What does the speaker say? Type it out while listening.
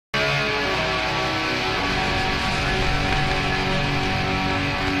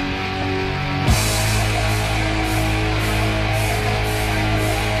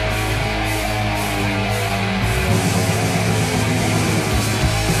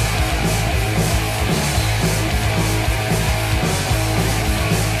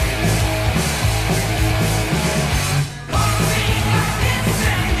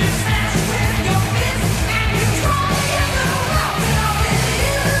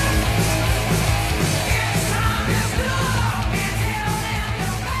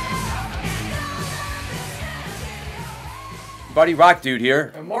everybody. Rock Dude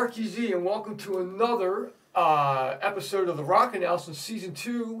here. And Marky Z, and welcome to another episode of the Rockin House. In Season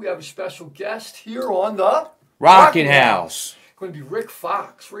 2, we have a special guest here on the Rockin House. It's going to be Rik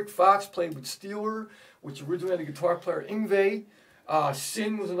Fox. Rik Fox played with Steeler, which originally had a guitar player, Yngwie.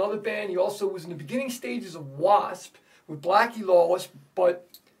 Sin was another band. He also was in the beginning stages of Wasp with Blackie Lawless, but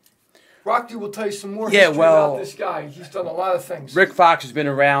Rock Dude will tell you some more history about this guy. He's done a lot of things. Rik Fox has been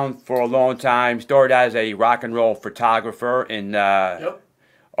around for a long time. Started as a rock and roll photographer in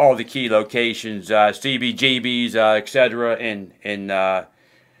all the key locations, CBGBs, etc., in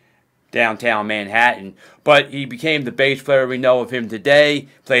downtown Manhattan. But he became the bass player we know of him today.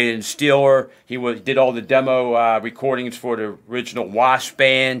 Played in Steeler. He did all the demo recordings for the original Wasp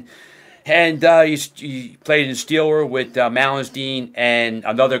band. And he played in Steeler with Malmsteen and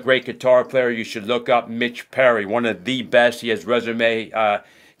another great guitar player you should look up, Mitch Perry, one of the best. He has resume,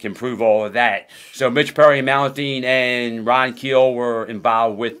 can prove all of that. So Mitch Perry and Malmsteen and Ron Keel were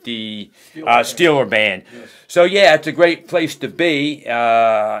involved with the Steeler band. Yes. So yeah, it's a great place to be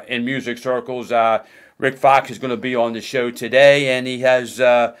in music circles. Rik Fox is going to be on the show today, and he has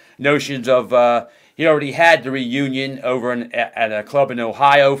notions of... he already had the reunion over at a club in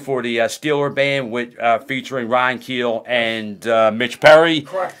Ohio for the Steeler band with featuring Ron Keel and Mitch Perry.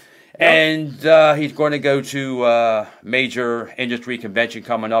 Correct. And he's going to go to a major industry convention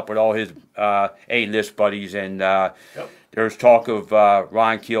coming up with all his A-list buddies. And there's talk of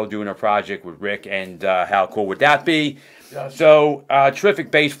Ron Keel doing a project with Rik, and how cool would that be? Yes. So,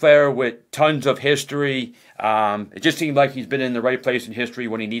 terrific bass player with tons of history. It just seemed like he's been in the right place in history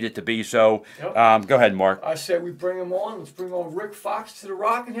when he needed to be. So, go ahead, Mark. I said we bring him on. Let's bring on Rik Fox to the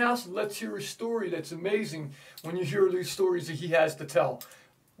Rockin House, and let's hear a story that's amazing when you hear these stories that he has to tell.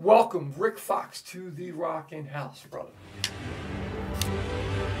 Welcome, Rik Fox, to the Rockin House, brother.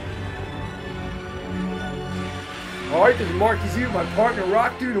 All right, this is Marky Z, my partner,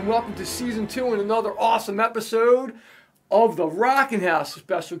 Rock Dude, and welcome to Season 2 and another awesome episode of the Rockin House. The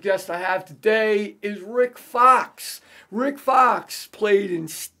special guest I have today is Rik Fox. Rik Fox played in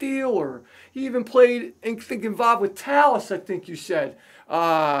Steeler. He even played, I think, involved with Talus, I think you said.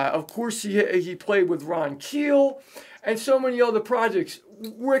 Of course, he played with Ron Keel and so many other projects.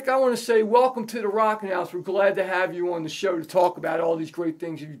 Rik, I want to say welcome to the Rockin House. We're glad to have you on the show to talk about all these great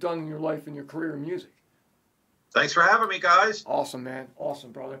things that you've done in your life and your career in music. Thanks for having me, guys. Awesome, man.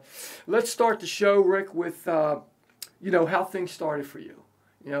 Awesome, brother. Let's start the show, Rik, with, how things started for you.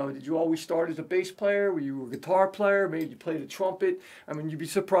 Did you always start as a bass player? Were you a guitar player? Maybe you played a trumpet? I mean, you'd be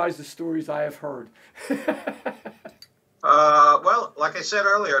surprised the stories I have heard. Well, like I said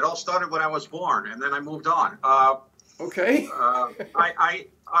earlier, it all started when I was born, and then I moved on. Okay. I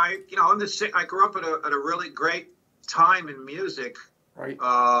grew up at a really great time in music. Right. In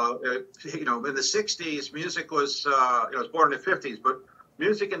the '60s, music was. I was born in the '50s, but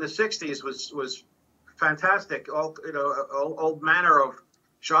music in the '60s was fantastic. All manner of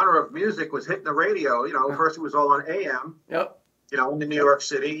genre of music was hitting the radio. First it was all on AM. Yep. In New York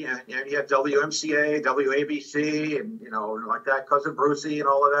City, and you had WMCA, WABC, and like that, Cousin Brucey, and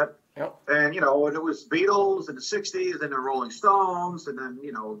all of that. Yep. And and it was Beatles in the '60s, and the Rolling Stones, and then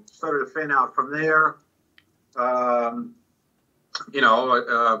started to fan out from there. I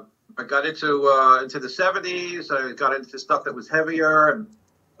got into the '70s. I got into stuff that was heavier, and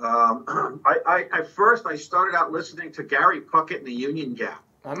first I started out listening to Gary Puckett and the Union Gap.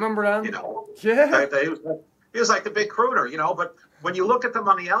 I remember that. Yeah. He was like the big crooner, but when you look at them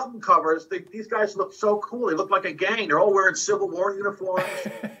on the album covers, these guys look so cool. They look like a gang. They're all wearing Civil War uniforms.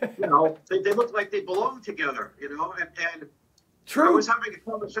 They look like they belong together, and True. I was having a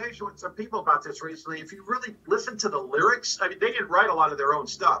conversation with some people about this recently. If you really listen to the lyrics, I mean, they didn't write a lot of their own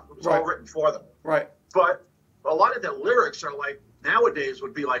stuff. It was all written for them. Right. But a lot of the lyrics are like, nowadays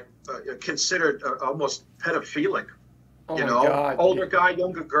would be like considered almost pedophilic. Oh my God. Older guy,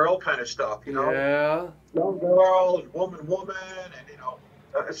 younger girl kind of stuff, Yeah. Young girl, woman,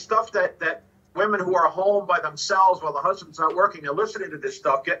 and, stuff that women who are home by themselves while the husband's not working, they're listening to this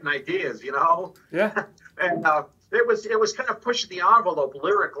stuff, getting ideas, Yeah. And it was kind of pushing the envelope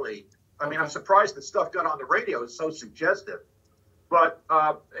lyrically. I mean, I'm surprised that stuff got on the radio. It's so suggestive. But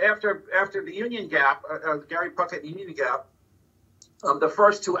after the Union Gap, Gary Puckett and Union Gap, the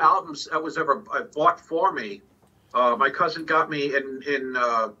first two albums I bought for me, my cousin got me in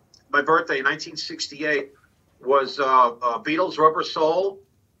my birthday in 1968 was Beatles' Rubber Soul.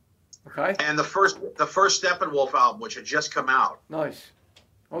 Okay. And the first Steppenwolf album, which had just come out. Nice.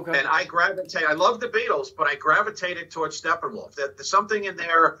 Okay. And I love the Beatles, but I gravitated towards Steppenwolf. There's something in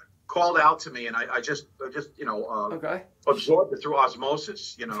there called out to me, and I just absorbed it through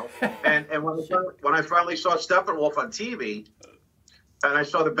osmosis, And when I finally saw Steppenwolf on TV, and I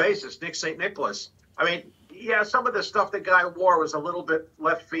saw the bassist Nick St. Nicholas, I mean, yeah, some of the stuff the guy wore was a little bit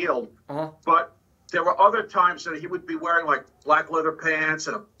left field, but there were other times that he would be wearing like black leather pants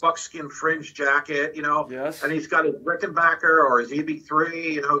and a buckskin fringe jacket, Yes. And he's got his Rickenbacker or his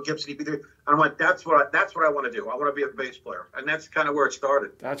EB3, Gibson EB3. And I'm like, that's what I want to do. I want to be a bass player. And that's kind of where it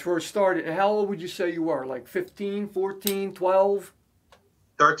started. That's where it started. And how old would you say you were? Like 15, 14, 12?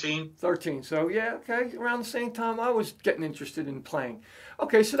 13. 13. So, yeah, okay. Around the same time I was getting interested in playing.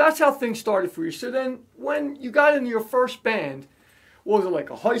 Okay, so that's how things started for you. So then when you got into your first band, was it like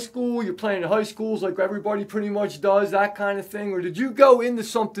a high school? You're playing in high schools like everybody pretty much does, that kind of thing? Or did you go into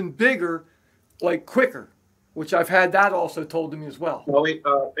something bigger, like quicker? Which I've had that also told to me as well. Well, in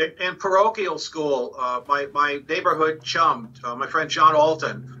parochial school, my neighborhood chum, my friend John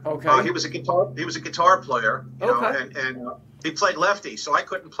Alton, he was a guitar player, and he played lefty, so I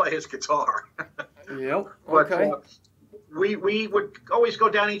couldn't play his guitar. Yep. Okay. But, we would always go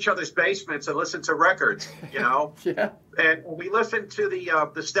down each other's basements and listen to records, Yeah. And we listened to the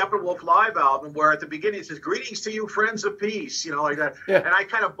Steppenwolf live album, where at the beginning it says "Greetings to you, friends of peace," like that. Yeah. And I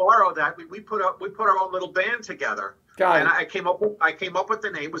kind of borrowed that. We put our own little band together. Got it. I came up with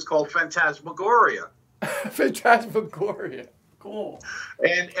the name. It was called Phantasmagoria. Phantasmagoria. Cool.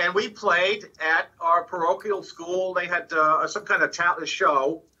 And we played at our parochial school. They had some kind of talent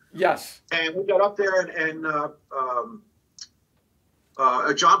show. Yes. And we got up there and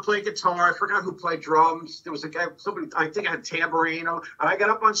John played guitar. I forgot who played drums. There was a guy, somebody, I think I had tambourine. And I got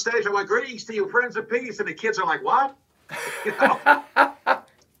up on stage. I went, "Greetings to you, friends of peace." And the kids are like, "What?"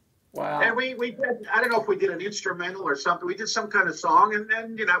 Wow. And we did, I don't know if we did an instrumental or something. We did some kind of song. And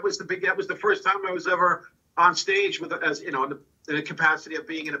then, that was the first time I was ever on stage in the capacity of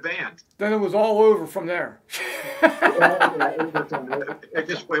being in a band. Then it was all over from there. It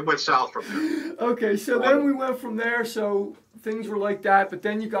just went south from there. Okay, so then we went from there. So things were like that, but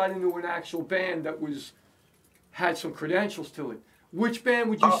then you got into an actual band that had some credentials to it. Which band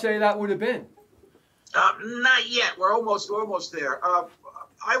would you say that would have been? Not yet. We're almost there.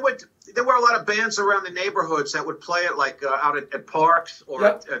 There were a lot of bands around the neighborhoods that would play it, like out at parks or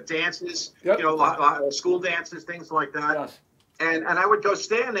at dances. Yep. School dances, things like that. Yes. And I would go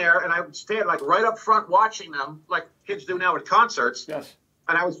stand there, and I would stand like right up front watching them, like kids do now at concerts. Yes.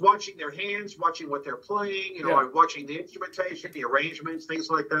 And I was watching their hands, watching what they're playing. I was watching the instrumentation, the arrangements, things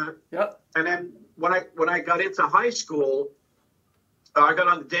like that. Yep. And then when I got into high school, I got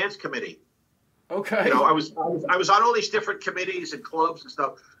on the dance committee. Okay. I was on all these different committees and clubs and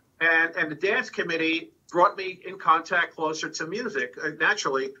stuff, and the dance committee brought me in contact closer to music.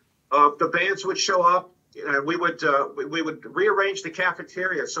 Naturally, the bands would show up. We would rearrange the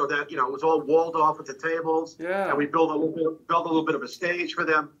cafeteria so that it was all walled off with the tables. Yeah. And we build a little bit of a stage for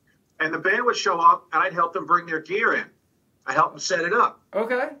them, and the band would show up, and I'd help them bring their gear in. I help them set it up.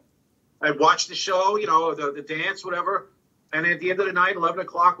 Okay. I'd watch the show, the dance, whatever. And at the end of the night, 11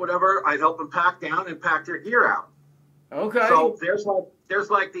 o'clock, whatever, I'd help them pack down and pack their gear out. Okay. So there's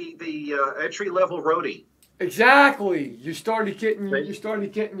like the entry level roadie. Exactly. You started getting your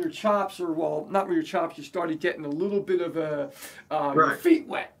chops, or not your chops. You started getting a little bit of your feet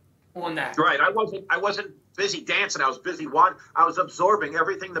wet on that. Right. I wasn't busy dancing. I was busy I was absorbing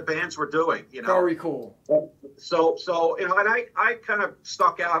everything the bands were doing. Very cool. So and I kind of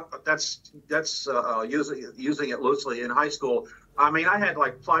stuck out. That's using it loosely in high school. I mean, I had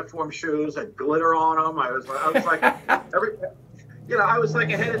like platform shoes, had glitter on them. I was like I was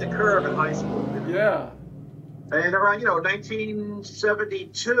like ahead of the curve in high school. Yeah. And around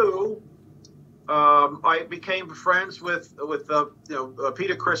 1972, I became friends with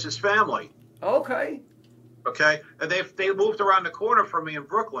Peter Criss's family. Okay. Okay, and they moved around the corner from me in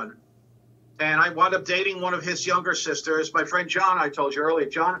Brooklyn, and I wound up dating one of his younger sisters. My friend John, I told you earlier,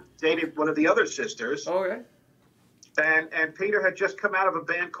 John dated one of the other sisters. Okay. And Peter had just come out of a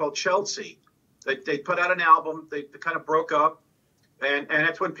band called Chelsea. They put out an album. They kind of broke up. And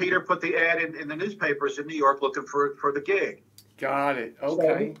that's when Peter put the ad in the newspapers in New York looking for the gig. Got it.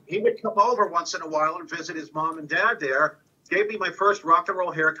 Okay. So he would come over once in a while and visit his mom and dad there. Gave me my first rock and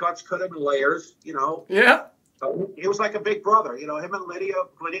roll haircuts, cut them in layers, Yeah. He was like a big brother. Him and Lydia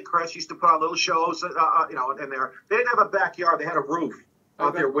Kress used to put on little shows, in there. They didn't have a backyard. They had a roof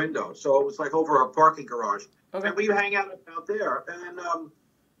out their window. So it was like over a parking garage. Okay. And we'd hang out there. And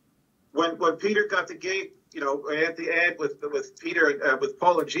when Peter got the gig, at the ad with Peter, with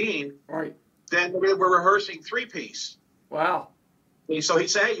Paul and Gene, right. Then we were rehearsing 3-piece. Wow. So he'd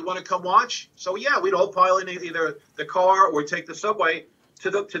say, "Hey, you want to come watch?" So yeah, we'd all pile in either the car or we'd take the subway to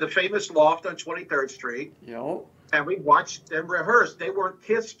the famous loft on 23rd Street. Yep. And we watched them rehearse. They weren't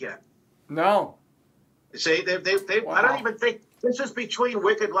Kiss yet. No. See, Wow. I don't even think this is between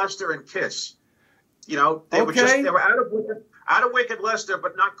Wicked Lester and Kiss. You know, they were out of Wicked Lester,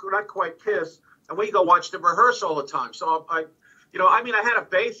 but not quite Kiss. And we go watch them rehearse all the time. So I had a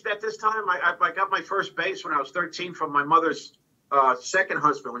bass at this time. I got my first bass when I was 13 from my mother's second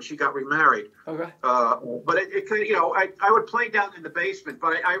husband when she got remarried. Okay. But I would play down in the basement,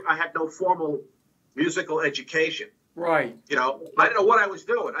 but I had no formal musical education. Right. You know, I didn't know what I was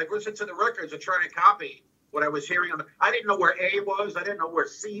doing. I listened to the records and trying to copy what I was hearing. I didn't know where A was. I didn't know where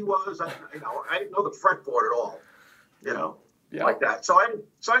C was. I didn't know the fretboard at all. You know, like that. So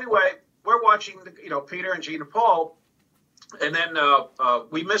anyway, we're watching, Peter and Gene and Paul, and then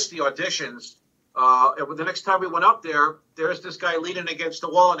we missed the auditions. And the next time we went up there, there's this guy leaning against the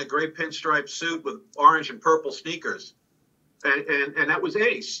wall in a gray pinstripe suit with orange and purple sneakers. And that was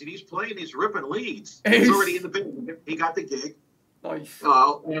Ace. And he's playing these ripping leads. Ace. He's already in the band. He got the gig. Nice.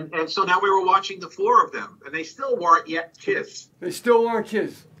 And so now we were watching the four of them. And they still weren't yet Kiss. They still weren't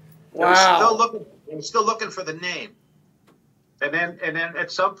Kiss. Wow. They were still looking for the name. And then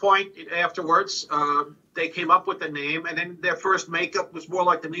at some point afterwards, they came up with the name. And then their first makeup was more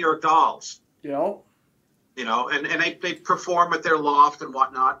like the New York Dolls. Yeah. You know, and they perform at their loft and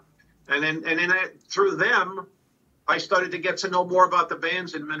whatnot. And then through them, I started to get to know more about the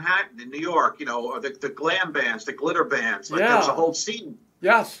bands in Manhattan, in New York, the glam bands, the glitter bands. Like there was a whole scene.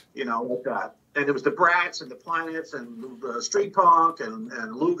 Yes. Like that. And it was the Brats and the Planets and the Street Punk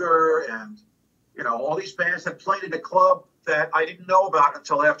and Luger and, all these bands that played at a club that I didn't know about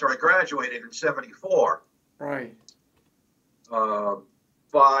until after I graduated in 74. Right.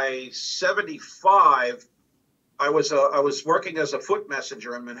 By 75, I was working as a foot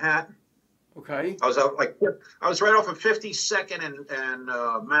messenger in Manhattan. Okay. I was right off of 52nd and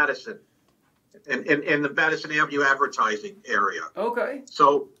Madison, in the Madison Avenue advertising area. Okay.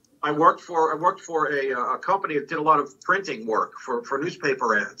 So I worked for a company that did a lot of printing work for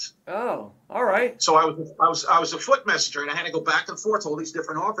newspaper ads. Oh, all right. So I was a foot messenger, and I had to go back and forth to all these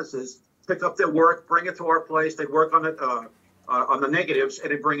different offices, pick up their work, bring it to our place. They'd work on it on the negatives,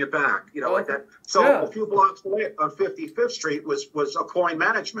 and then bring it back. Like that. So a few blocks away on 55th Street was a coin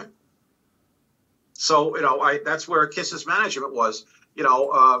management. So, that's where Kiss's management was, and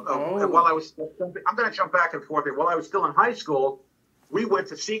while I'm going to jump back and forth here. While I was still in high school, we went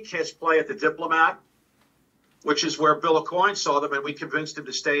to see Kiss play at the Diplomat, which is where Bill Aucoin saw them, and we convinced him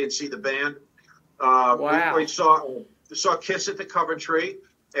to stay and see the band. Wow. We saw Kiss at the Coventry,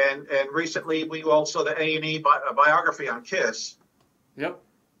 and recently we all saw the A&E biography on Kiss. Yep.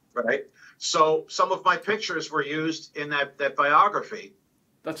 Right. So some of my pictures were used in that biography.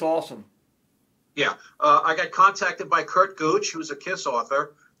 That's awesome. Yeah, I got contacted by Kurt Gooch, who's a Kiss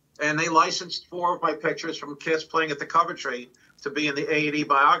author, and they licensed 4 of my pictures from Kiss playing at the Coventry to be in the A&E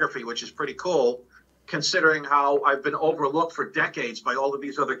biography, which is pretty cool, considering how I've been overlooked for decades by all of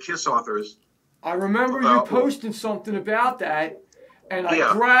these other Kiss authors. I remember you posting something about that, and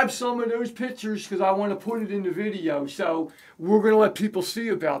I grabbed some of those pictures because I want to put it in the video. So we're going to let people see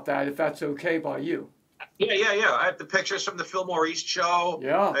about that, if that's okay by you. Yeah. I have the pictures from the Fillmore East show.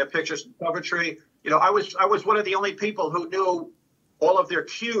 Yeah. I have pictures from Coventry. I was one of the only people who knew all of their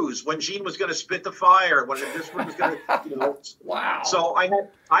cues when Gene was going to spit the fire, when this one was going to, Wow. So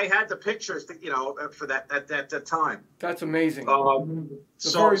I had the pictures, for that at that time. That's amazing.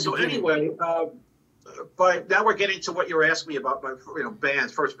 So anyway, but now we're getting to what you were asking me about my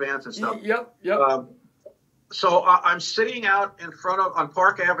first bands and stuff. Yep. So I'm sitting out on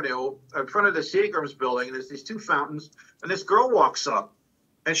Park Avenue, in front of the Seagram's building, and there's these 2 fountains, and this girl walks up,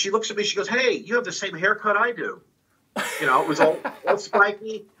 and she looks at me, she goes, "Hey, you have the same haircut I do." It was all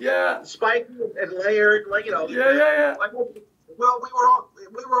spiky. Yeah. Spiky and layered, Yeah. Well,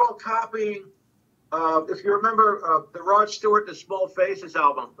 we were all copying, if you remember, the Rod Stewart and the Small Faces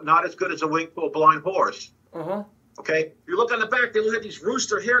album, Not As Good As a Wink to a Blind Horse. Uh-huh. Okay, you look on the back; they had these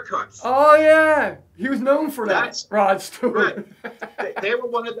rooster haircuts. Oh yeah, he was known for that. Rod Stewart. Right. They were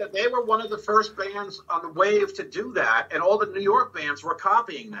one of the first bands on the wave to do that, and all the New York bands were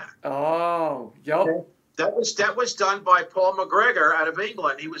copying that. Oh, yep. Okay? That was done by Paul McGregor out of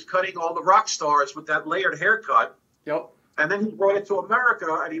England. He was cutting all the rock stars with that layered haircut. Yep. And then he brought it to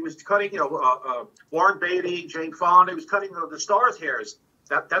America, and he was cutting, Warren Beatty, Jane Fonda. He was cutting the stars' hairs.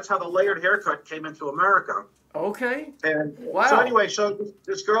 That's how the layered haircut came into America. Okay. And wow. So anyway,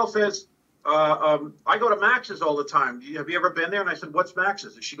 this girl says, I go to Max's all the time. Have you ever been there? And I said, "What's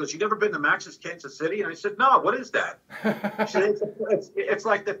Max's?" And she goes, "You never been to Max's Kansas City?" And I said, "No, what is that?" She said, it's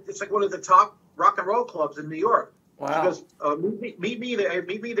like one of the top rock and roll clubs in New York. Wow. She goes, meet me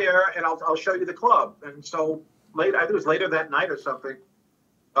there, and I'll show you the club. And so late, I think it was later that night or something.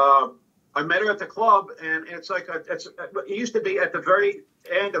 I met her at the club, and it's like it used to be at the very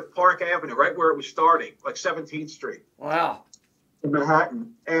end of Park Avenue, right where it was starting, like 17th Street. Wow. In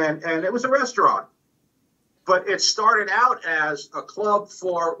Manhattan, and it was a restaurant, but it started out as a club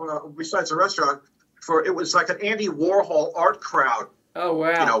for besides a restaurant, for it was like an Andy Warhol art crowd. Oh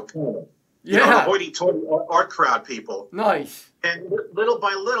wow! Hoity-toity art crowd people. Nice. And little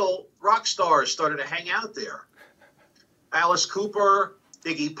by little, rock stars started to hang out there. Alice Cooper,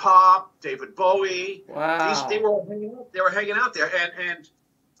 Iggy Pop, David Bowie. Wow. They were hanging out there, and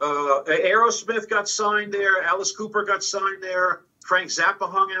Aerosmith got signed there. Alice Cooper got signed there. Frank Zappa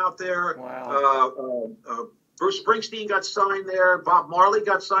hung out there. Wow. Bruce Springsteen got signed there. Bob Marley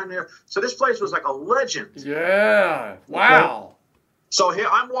got signed there. So this place was like a legend. Yeah. Wow. Okay? So here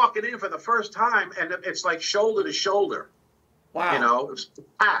I'm walking in for the first time, and it's like shoulder to shoulder. Wow. You know, it was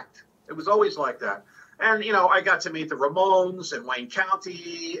packed. It was always like that. And, you know, I got to meet the Ramones and Wayne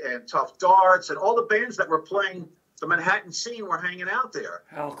County and Tough Darts and all the bands that were playing the Manhattan scene were hanging out there.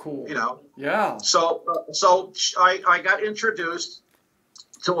 How cool. You know? Yeah. So I got introduced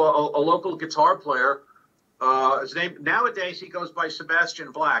to a local guitar player. His name, nowadays, he goes by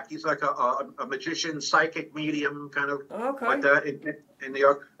Sebastian Black. He's like a magician, psychic medium, kind of like that in New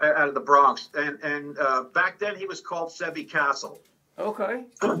York, out of the Bronx. And back then, he was called Sebi Castle. Okay.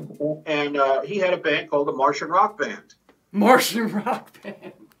 And he had a band called the Martian Rock Band. Martian Rock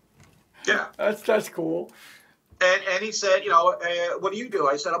Band. Yeah. That's cool. And he said, you know, what do you do?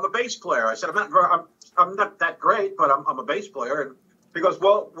 I said, I'm a bass player. I said, I'm not that great, but I'm a bass player. And he goes,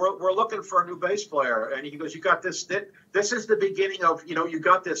 well, we're looking for a new bass player. And he goes, you got this. This is the beginning of, you know, you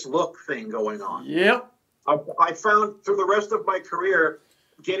got this look thing going on. Yep. I found through the rest of my career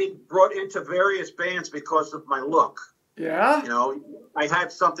getting brought into various bands because of my look. Yeah. You know, I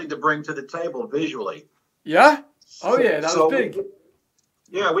had something to bring to the table visually. Yeah. Oh yeah, that was big.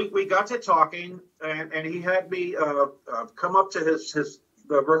 Yeah, we got to talking, and he had me come up to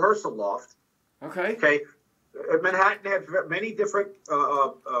the rehearsal loft. Okay. Okay. Manhattan had many different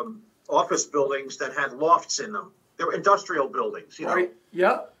office buildings that had lofts in them. They were industrial buildings, you know. Right.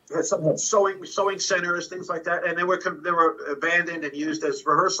 Yeah. Some had sewing centers, things like that, and they were abandoned and used as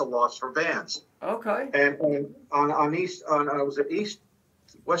rehearsal lofts for bands. Okay. And was it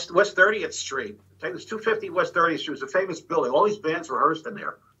West 30th Street. It was 250 West 30th Street. It was a famous building. All these bands rehearsed in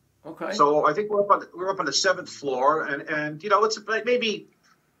there. Okay. So I think we're up on the 7th floor, and you know, it's maybe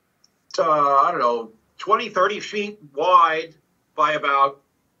I don't know, 20, 30 feet wide by about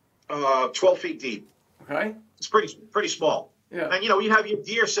 12 feet deep. Okay. It's pretty small. Yeah. And you know, you have your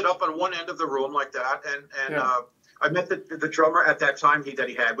gear set up on one end of the room like that, and I met the drummer at that time that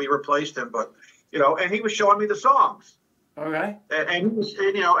he had. We replaced him, but you know, and he was showing me the songs. Okay. And he was,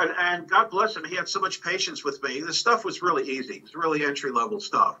 you know, and God bless him, he had so much patience with me. The stuff was really easy. It was really entry level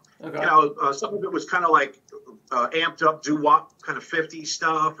stuff. Okay. You know, some of it was kind of like amped up doo-wop kind of 50s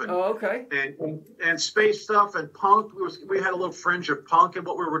stuff, and okay. And space stuff and punk. We had a little fringe of punk in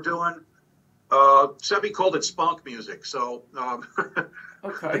what we were doing. Sebi called it spunk music, so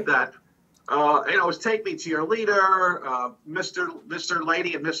okay. like that. You know, it was Take Me to Your Leader, Mr.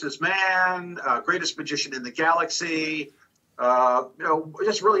 Lady and Mrs. Man, Greatest Magician in the Galaxy. You know,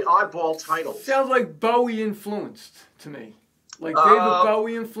 just really oddball titles. Sounds like Bowie influenced to me, like David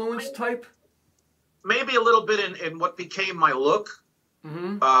Bowie influenced type. Maybe a little bit in what became my look.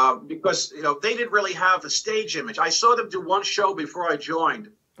 Mm-hmm. Because you know they didn't really have a stage image. I saw them do one show before I joined.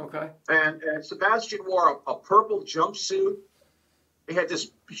 Okay. And Sebastian wore a purple jumpsuit. He had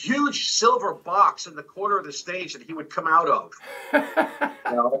this huge silver box in the corner of the stage that he would come out of.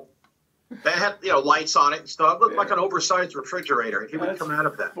 You know? That had, you know, lights on it and stuff. It looked like an oversized refrigerator. He would come out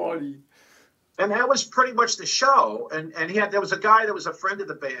of that. Funny. And that was pretty much the show. And there was a guy that was a friend of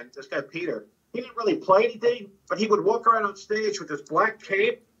the band, this guy Peter. He didn't really play anything, but he would walk around on stage with this black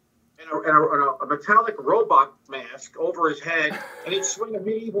cape and a metallic robot mask over his head, and he'd swing a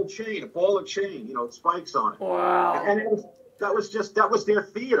medieval chain, a ball of chain, you know, with spikes on it. Wow. And that was their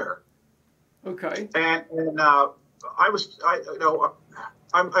theater. Okay. And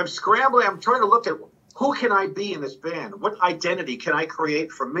I'm scrambling. I'm trying to look at who can I be in this band? What identity can I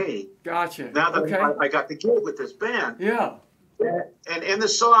create for me? Gotcha. Now that I got the gig with this band. Yeah. And in the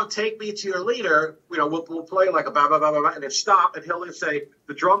song "Take Me to Your Leader," you know, we'll play like a ba ba ba ba, and then stop, and he'll say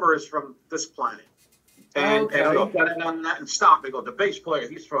the drummer is from this planet, and I'll go and stop. And go, the bass player,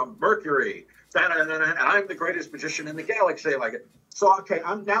 he's from Mercury, and I'm the greatest magician in the galaxy, like it. So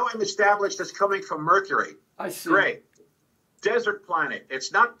I'm established as coming from Mercury. I see. Great. desert planet.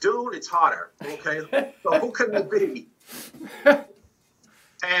 It's not Dune, it's hotter. Okay, so who can it be?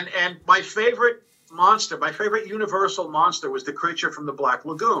 And my favorite monster, my favorite universal monster was the creature from the Black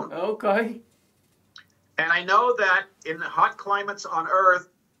Lagoon. Okay. And I know that in hot climates on Earth,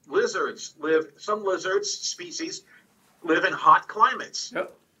 some lizards species live in hot climates.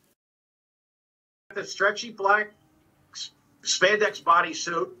 Yep. The stretchy black spandex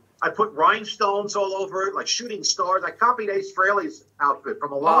bodysuit. I put rhinestones all over it, like shooting stars. I copied Ace Frehley's outfit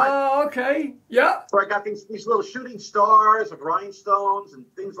from Alive. Oh, okay. Yeah. So I got these little shooting stars of rhinestones and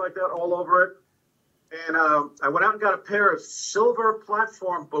things like that all over it. And I went out and got a pair of silver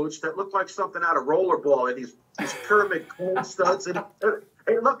platform boots that looked like something out of Rollerball, and these pyramid cone studs. And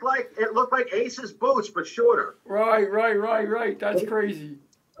it looked like Ace's boots, but shorter. Right. That's crazy.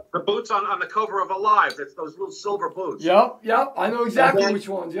 The boots on the cover of Alive. It's those little silver boots. Yep. I know exactly which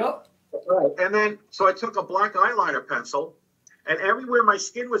ones. Yep. Right. And then, so I took a black eyeliner pencil, and everywhere my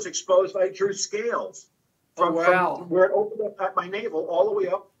skin was exposed, I drew scales. From where it opened up at my navel all the way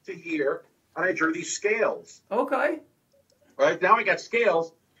up to here, and I drew these scales. Okay. Right. Now I got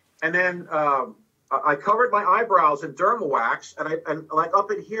scales, and then I covered my eyebrows in derma wax, and like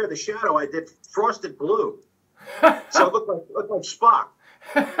up in here, the shadow, I did frosted blue. So it looked like Spock.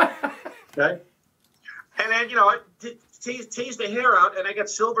 Okay. And then, I tease the hair out, and I got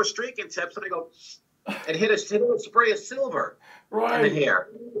silver streaking tips, and I go and hit a spray of silver in the hair.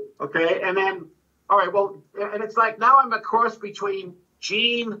 Okay. And then, all right, well, and it's like now I'm a cross between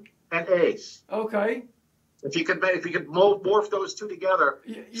Gene and Ace. Okay. If you could morph those two together.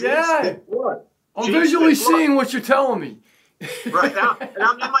 Yeah. I'm visually seeing what you're telling me. Right now, and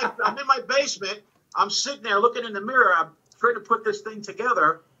I'm in my basement. I'm sitting there looking in the mirror. I'm trying to put this thing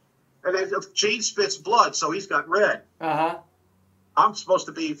together, and then Gene spits blood, so he's got red. I'm supposed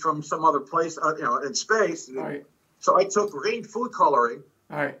to be from some other place, in space. Right. So I took green food coloring.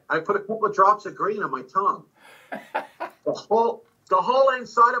 Right. I put a couple of drops of green on my tongue. The whole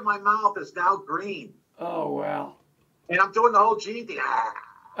inside of my mouth is now green. Oh wow! And I'm doing the whole Gene thing.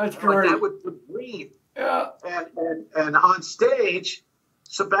 That's great. Like that with green. Yeah. And on stage,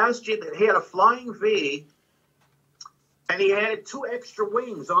 Sebastian, he had a flying V, and he added 2 extra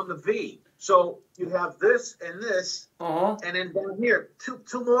wings on the V. So you have this and this, and then down here, two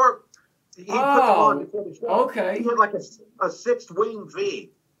more. He put them on before the show. Okay. He had like a 6th wing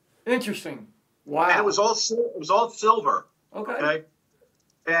V. Interesting. Wow. And it was all silver. Okay.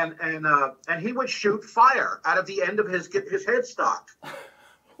 And he would shoot fire out of the end of his headstock.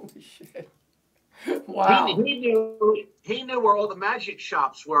 Holy shit! Wow. He knew where all the magic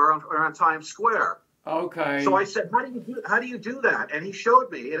shops were around Times Square. Okay. So I said, how do you do that? And he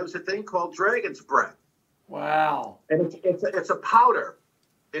showed me. And it was a thing called Dragon's Breath. Wow. And it's a powder.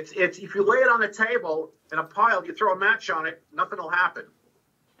 It's if you lay it on the table in a pile, you throw a match on it, nothing will happen.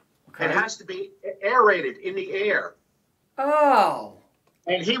 Okay. It has to be aerated in the air. Oh.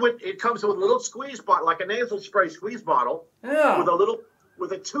 And it comes with a little squeeze bottle, like a nasal spray squeeze bottle. Yeah.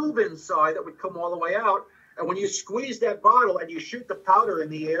 With a tube inside that would come all the way out. And when you squeeze that bottle and you shoot the powder in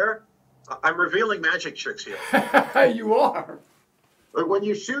the air, I'm revealing magic tricks here. You are. But when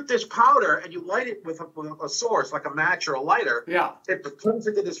you shoot this powder and you light it with a source, like a match or a lighter, it turns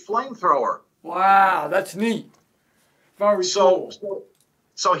into this flamethrower. Wow, that's neat. Very cool.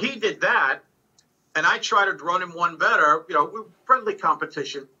 So he did that, and I tried to run him one better, friendly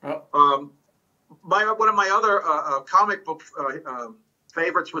competition. One of my other comic book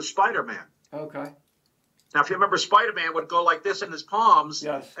favorites was Spider-Man. Okay. Now, if you remember, Spider-Man would go like this in his palms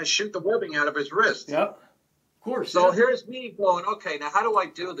and shoot the webbing out of his wrist. Yep. Of course. So here's me going, okay, now how do I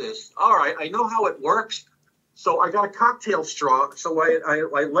do this? All right, I know how it works. So I got a cocktail straw. So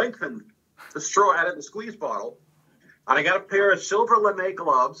I lengthened the straw out of the squeeze bottle. And I got a pair of silver lame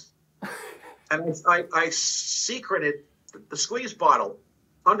gloves. And I secreted the squeeze bottle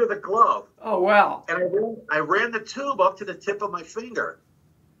under the glove. Oh, wow. And I ran the tube up to the tip of my finger.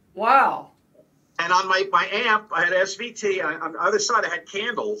 Wow. And on my amp, I had SVT. On the other side, I had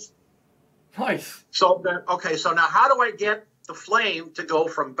candles. Nice. So now how do I get the flame to go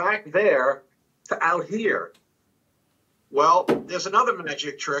from back there to out here? Well, there's another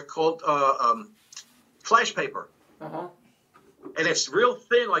magic trick called flash paper. And it's real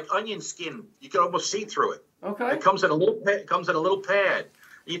thin, like onion skin. You can almost see through it. Okay. It comes in a little pad.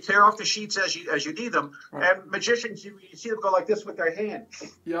 You tear off the sheets as you need them. Right. And magicians, you see them go like this with their hand.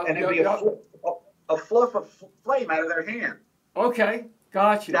 Yeah. And it'd be a fluff of flame out of their hand. Okay.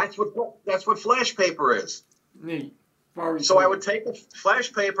 Gotcha. That's what flash paper is. Neat. Very so cool. I would take the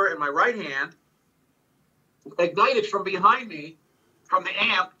flash paper in my right hand, ignite it from behind me, from the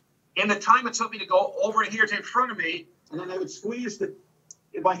amp. In the time it took me to go over here to in front of me, and then they would squeeze in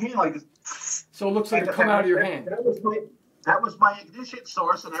my hand like this. So it looks like it come out of your hand. That was my ignition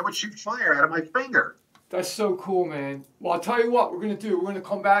source, and they would shoot fire out of my finger. That's so cool, man. Well, I'll tell you what we're going to do. We're going to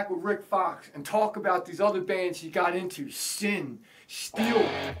come back with Rik Fox and talk about these other bands he got into. Sin, Steel,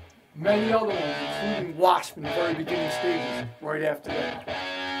 many other ones, including Wasp in the very beginning stages, right after that.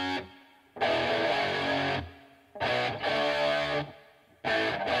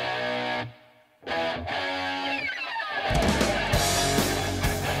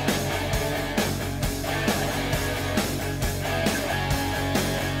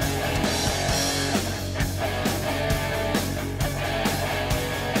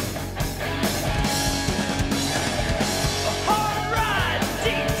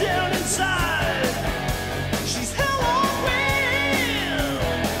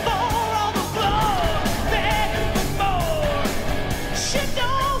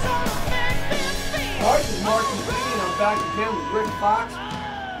 Back again with Rik Fox.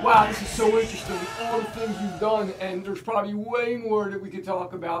 Wow, this is so interesting. All the things you've done, and there's probably way more that we could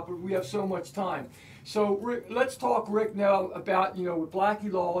talk about, but we have so much time. So Rick, let's talk, Rick, now about, with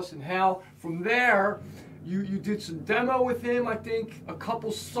Blackie Lawless and how from there you did some demo with him, I think, a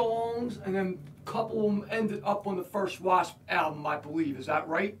couple songs, and then a couple of them ended up on the first Wasp album, I believe. Is that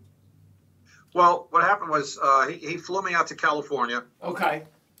right? Well, what happened was he flew me out to California. Okay.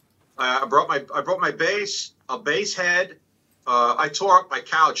 I brought my bass, a bass head. I tore up my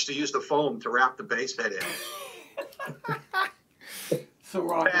couch to use the foam to wrap the bass head in. So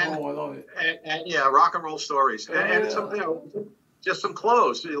rock and roll, I love it. And yeah, rock and roll stories, and some, just some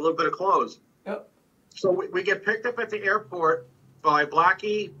clothes, a little bit of clothes. Yep. So we get picked up at the airport by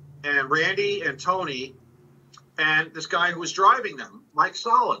Blackie and Randy and Tony, and this guy who was driving them, Mike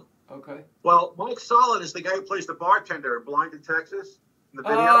Solon. Okay. Well, Mike Solon is the guy who plays the bartender in Blind in Texas. In the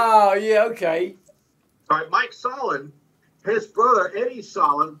video. Oh, yeah, okay. All right, Mike Solon, his brother Eddie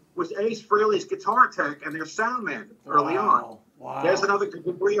Solon was Ace Frehley's guitar tech and their sound man early on. Wow. There's another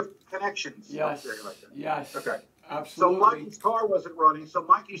degree of connections. Yes. Like that. Yes. Okay. Absolutely. So Mikey's car wasn't running, so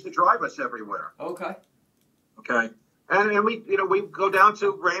Mike used to drive us everywhere. Okay. Okay. And we go down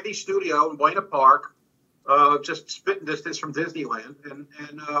to Randy's studio in Buena Park, just spitting distance from Disneyland, and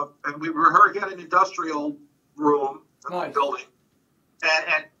we rehearsed at an industrial room, nice. Building.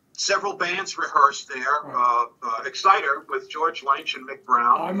 And several bands rehearsed there. Right. Exciter with George Lynch and Mick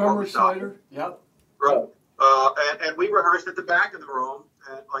Brown. I remember Exciter. Yep. Right. And we rehearsed at the back of the room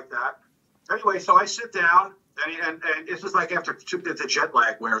and like that. Anyway, so I sit down, and this is like after the jet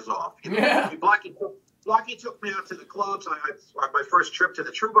lag wears off. Yeah. Blackie took me out to the clubs. My first trip to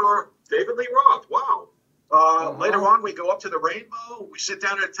the Troubadour, David Lee Roth. Wow. Later on, we go up to the Rainbow. We sit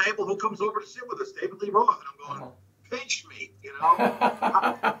down at a table. Who comes over to sit with us? David Lee Roth. And I'm going, pinch me,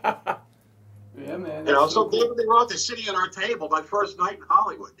 Yeah, man. So David Lee Roth is sitting at our table my first night in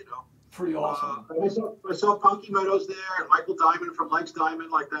Hollywood, Pretty awesome. I saw Punky Meadows there and Michael Diamond from Legs Diamond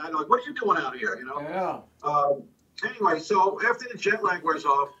like that. Like, what are you doing out here, Yeah. Anyway, so after the jet lag wears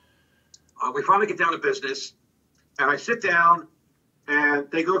off, we finally get down to business, and I sit down, and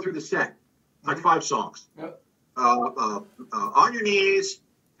they go through the set, like 5 songs. Yep. On Your Knees,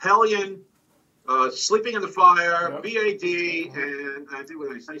 Hellion, Sleeping in the Fire, yep. BAD, and I think what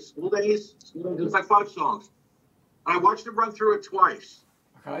did I say? School Days. It's like 5 songs. I watched them run through it twice.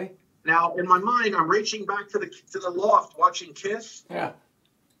 Okay. Now in my mind, I'm reaching back to the loft watching Kiss. Yeah.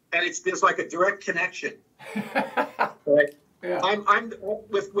 And there's like a direct connection. Right. Yeah. I'm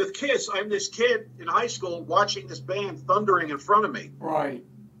with Kiss. I'm this kid in high school watching this band thundering in front of me. Right.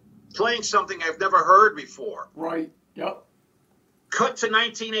 Playing something I've never heard before. Right. Yep. Cut to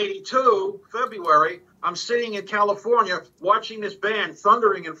 1982, February. I'm sitting in California watching this band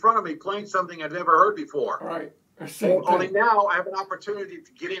thundering in front of me, playing something I've never heard before. Right. Only now I have an opportunity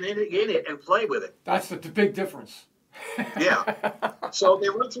to get in it and play with it. That's the big difference. Yeah. So they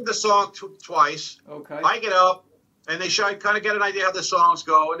run through the song twice. Okay. I get up, and they kind of get an idea how the songs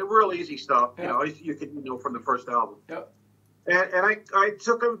go, and they're real easy stuff. Yep. You can from the first album. Yep. And I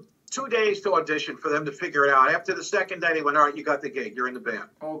took them 2 days to audition for them to figure it out. After the second day, they went, all right, you got the gig. You're in the band.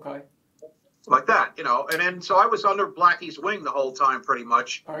 Okay. Like that, And then, so I was under Blackie's wing the whole time, pretty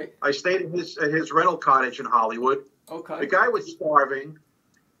much. All right. I stayed at his rental cottage in Hollywood. Okay. The guy was starving.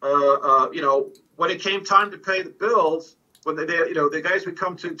 When it came time to pay the bills, when the guys would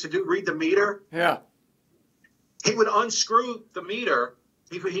come to read the meter. Yeah. He would unscrew the meter.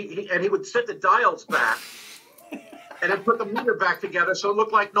 He would set the dials back. And then put the meter back together so it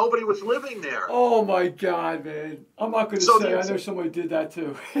looked like nobody was living there. Oh, my God, man. I'm not going to say. I know somebody did that,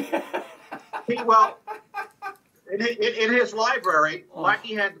 too. In his library,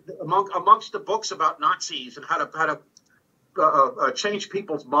 Blackie had amongst the books about Nazis and how change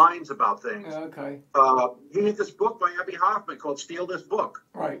people's minds about things. Okay. He had this book by Abbie Hoffman called "Steal This Book,"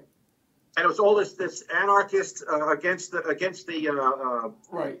 Right. and it was all this anarchist against the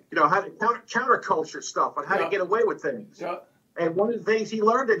right. how to counterculture stuff on how to get away with things. Yeah. And one of the things he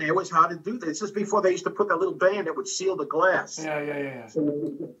learned in there was how to do this. This is before they used to put that little band that would seal the glass. Yeah.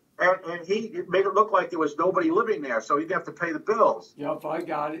 And he made it look like there was nobody living there, so he'd have to pay the bills. Yep, I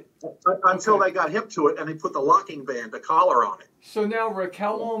got it. Until they got hip to it, and they put the locking band, the collar on it. So now, Rick,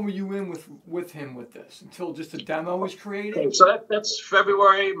 how long were you in with him with this? Until just a demo was created? Okay, so that's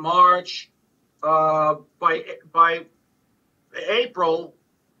February, March. By April,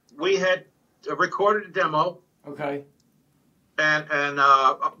 we had recorded a demo. Okay. And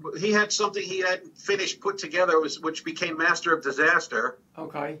he had something he hadn't finished put together, which became Master of Disaster.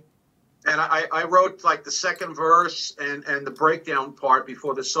 Okay. And I wrote like the second verse and the breakdown part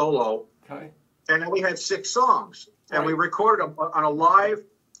before the solo. Okay. And then we had 6 songs, and we recorded them on a live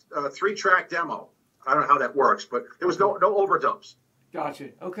 3-track demo. I don't know how that works, but there was no overdubs. Gotcha.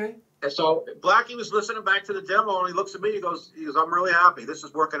 Okay. And so Blackie was listening back to the demo, and he looks at me. He goes, "I'm really happy. This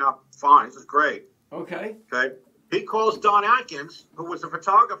is working out fine. This is great." Okay. Okay. He calls Don Atkins, who was a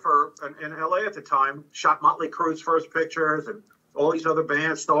photographer in L.A. at the time, shot Motley Crue's first pictures and all these other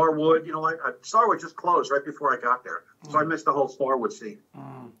bands, Starwood. Starwood just closed right before I got there, so I missed the whole Starwood scene.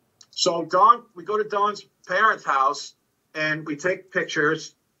 So we go to Don's parents' house, and we take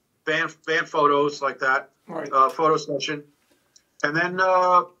pictures, band photos like that, photo session, and then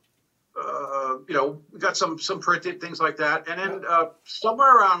we got some printed things like that, and then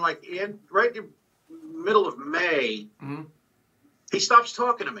somewhere around right in the middle of May, he stops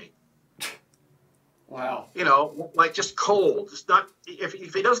talking to me. Wow. Like just cold. Just not. If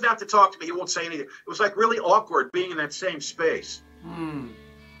he doesn't have to talk to me, he won't say anything. It was like really awkward being in that same space. And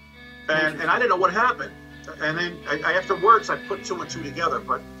I didn't know what happened. And then afterwards, I put 2 and 2 together.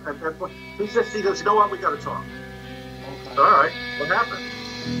 But he goes, "You know what? We got to talk." Okay. All right. What happened?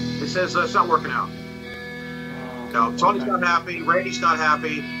 He says it's not working out. Tony's not happy. Randy's not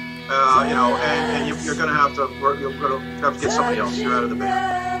happy. And you're going to have to. You're going to have to get somebody else. You're out of the band.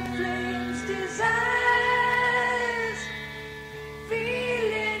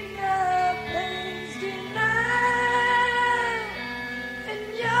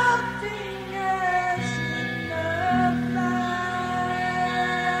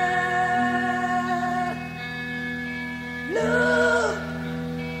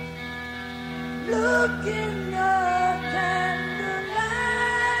 Look in the candlelight,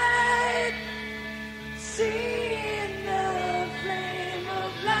 seeing the flame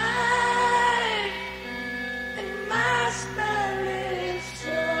of light, and my spell is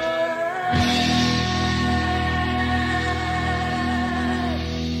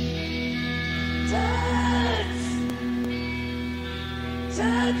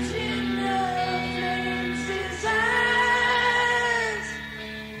touching the flames' desires,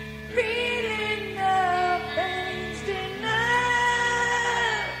 reading the pains denied,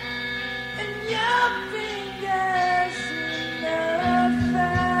 and your fingers in the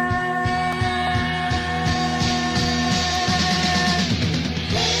fire.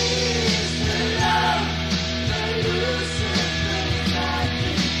 Place the love, the Lucifer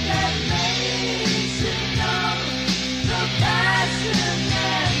magic that makes it know the passion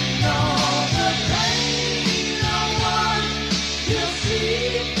and all the pain. I want you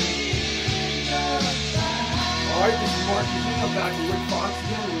see me in the fire. All right, this is Mark. We're back to Rik Fox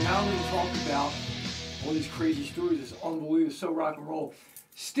again. We're now going to talk about all these crazy stories. It's unbelievable. So rock and roll.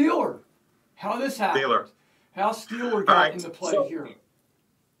 Steeler. How this happened. Steeler. How Steeler got right, into play here.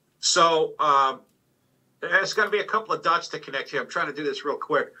 So there's got to be a couple of dots to connect here. I'm trying to do this real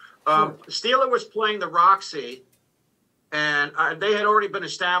quick. Steeler was playing the Roxy, and they had already been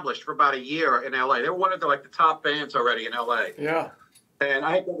established for about a year in L.A. They were one of the top bands already in L.A. Yeah. And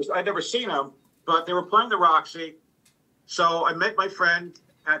I'd never seen them, but they were playing the Roxy. So I met my friend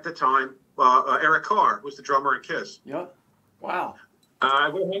at the time, Eric Carr, who was the drummer in Kiss. Yeah. Wow.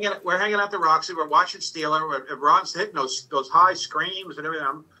 We're hanging out the Roxy. We're watching Steeler. And Ron's hitting those high screams and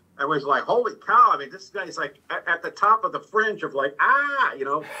everything. I was like, holy cow! I mean, this guy's like at the top of the fringe of like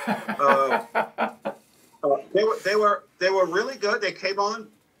They were really good. They came on,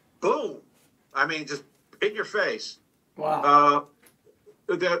 boom! I mean, just in your face. Wow.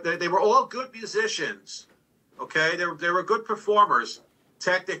 They were all good musicians. Okay, they were good performers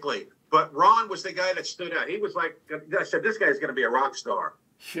technically. But Ron was the guy that stood out. He was like, I said, this guy's going to be a rock star.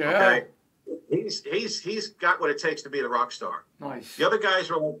 Yeah. Okay, he's got what it takes to be the rock star. Nice. The other guys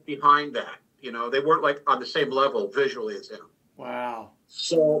were behind that. They weren't like on the same level visually as him. Wow.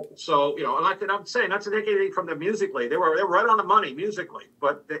 So you know, and like I'm saying, not to take anything from them musically. They were right on the money musically,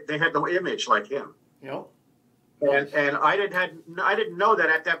 but they had no image like him. Yep. And I didn't know that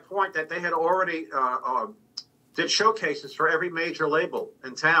at that point that they had already did showcases for every major label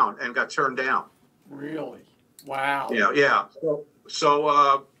in town and got turned down. Really? Wow. Yeah.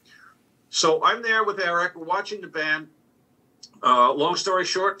 So I'm there with Eric. We're watching the band. Long story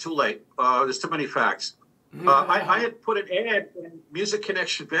short, too late. There's too many facts. I had put an ad in Music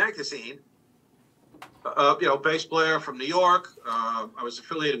Connection magazine. You know, bass player from New York. I was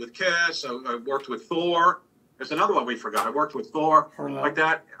affiliated with Kiss. I worked with Thor. There's another one we forgot. I worked with Thor, like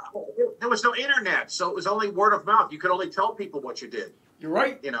that. There was no internet, so it was only word of mouth. You could only tell people what you did. You're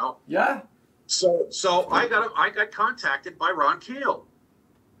right. You know. Yeah. So I got contacted by Ron Keel.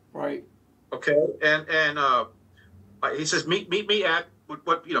 Right. Okay, and he says meet me at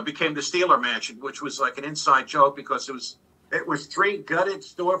what you know became the Steeler Mansion, which was like an inside joke because it was 3 gutted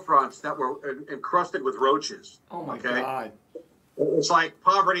storefronts that were encrusted with roaches. Oh my God. It was like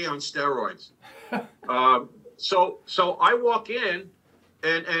poverty on steroids. So I walk in,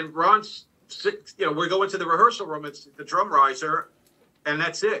 and Ron's, you know, we go into the rehearsal room. It's the drum riser, and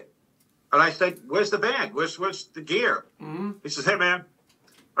that's it. And I said, "Where's the band? Where's the gear?" Mm-hmm. He says, "Hey man,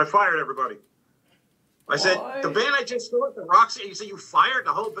 I fired everybody." I said, "The band I just saw at the Roxy." He said, "You fired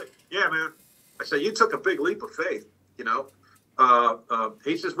the whole band?" "Yeah, man." I said, "You took a big leap of faith, you know."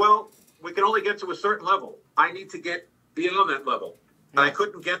 He says, "Well, we can only get to a certain level. I need to get beyond that level, and I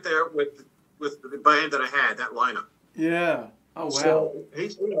couldn't get there with the band that I had, that lineup." Yeah. Oh wow. So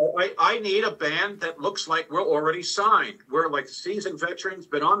he's, you know, I need a band that looks like we're already signed. We're like seasoned veterans,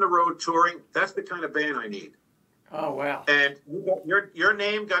 been on the road touring. That's the kind of band I need. Oh wow. And your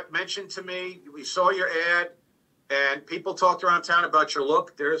name got mentioned to me. We saw your ad, and people talked around town about your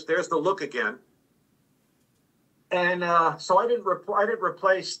look. There's the look again. And so I didn't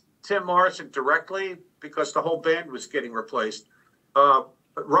replace Tim Morrison directly because the whole band was getting replaced.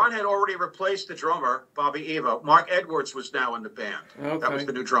 But Ron had already replaced the drummer, Bobby Eva. Mark Edwards was now in the band. Okay. That was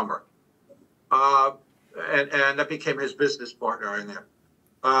the new drummer. And that became his business partner in there.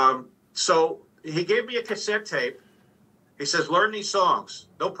 So he gave me a cassette tape. He says, "Learn these songs.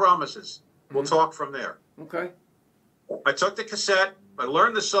 No promises. We'll talk from there." Okay. I took the cassette. I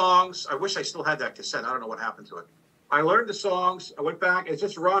learned the songs. I wish I still had that cassette. I don't know what happened to it. I learned the songs. I went back. It's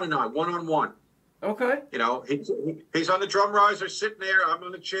just Ron and I, one-on-one. Okay. You know, he's on the drum riser, sitting there. I'm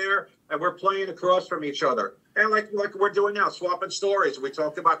on the chair, and we're playing across from each other. And like we're doing now, swapping stories. We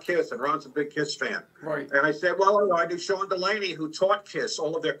talked about Kiss, and Ron's a big Kiss fan. Right. And I said, well, I knew Sean Delaney, who taught Kiss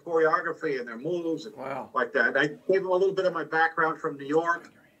all of their choreography and their moves, and like that. And I gave him a little bit of my background from New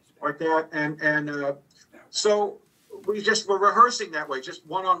York, like that. And so we just were rehearsing that way, just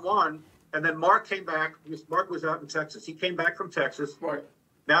one-on-one. And then Mark came back. Mark was out in Texas. He came back from Texas. Right.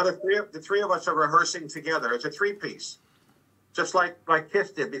 Now the three of us are rehearsing together. It's a 3-piece, just like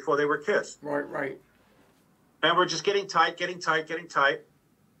Kiss did before they were Kiss. Right. And we're just getting tight.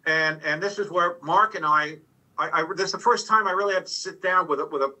 And this is where Mark and I this is the first time I really had to sit down with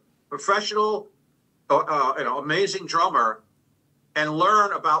a professional, amazing drummer, and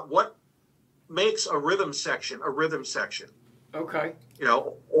learn about what makes a rhythm section. Okay. You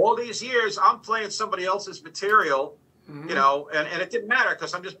know, all these years I'm playing somebody else's material. You know, and it didn't matter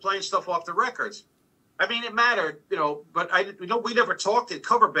because I'm just playing stuff off the records. I mean, it mattered, you know, but we never talked in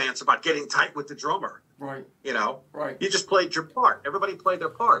cover bands about getting tight with the drummer. Right. You know, right. You just played your part. Everybody played their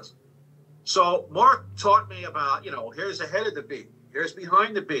parts. So Mark taught me about, you know, here's ahead of the beat, here's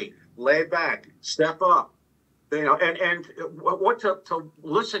behind the beat, lay back, step up, you know, and what to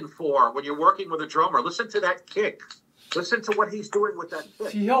listen for when you're working with a drummer. Listen to that kick. Listen to what he's doing with that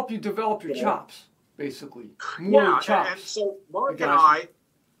kick. He helped you develop your chops. Basically, more chops. And so Mark and I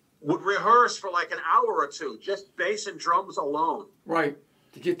would rehearse for like an hour or two, just bass and drums alone. Right,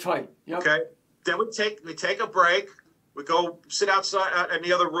 to get tight. Yep. Okay. Then we take a break. We go sit outside in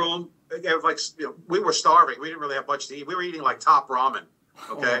the other room. Again, like, you know, we were starving. We didn't really have much to eat. We were eating like top ramen.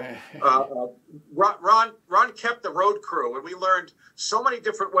 Okay. Ron kept the road crew, and we learned so many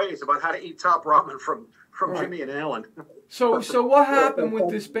different ways about how to eat top ramen from Jimmy and Alan. So what happened with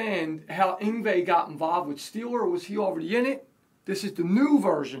this band? How Yngwie got involved with Steeler? Or was he already in it? This is the new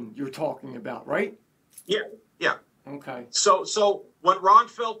version you're talking about, right? Yeah. Okay. So when Ron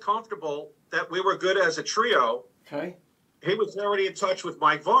felt comfortable that we were good as a trio, okay, he was already in touch with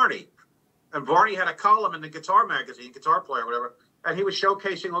Mike Varney, and Varney had a column in the guitar magazine, Guitar Player, whatever, and he was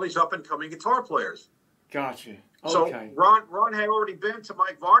showcasing all these up and coming guitar players. Gotcha. Okay. So Ron had already been to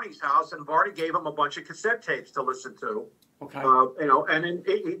Mike Varney's house, and Varney gave him a bunch of cassette tapes to listen to. Okay. You know, and then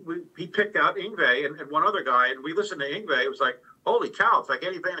he picked out Yngwie and one other guy, and we listened to Yngwie. It was like, holy cow, it's like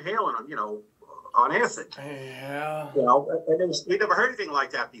Eddie Van Halen on, you know, on acid. Yeah. You know, and we never heard anything like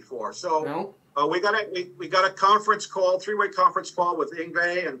that before. So No. we got a conference call, three-way conference call with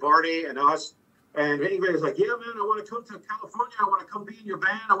Yngwie and Vardy and us. And Yngwie was like, yeah, man, I want to come to California. I want to come be in your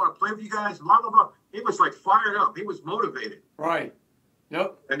band. I want to play with you guys, blah, blah, blah. He was like fired up. He was motivated. Right.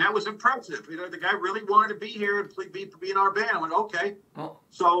 Yep. And that was impressive. You know, the guy really wanted to be here and be in our band. I went, okay. Oh.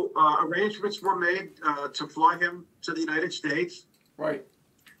 So arrangements were made to fly him to the United States. Right.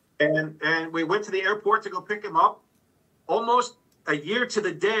 And we went to the airport to go pick him up. Almost a year to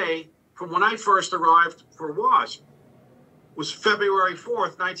the day from when I first arrived for WASP was February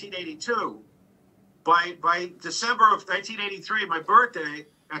 4th, 1982. By December of 1983, my birthday,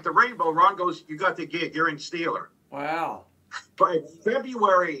 at the Rainbow, Ron goes, you got the gig. You're in Steeler. Wow. By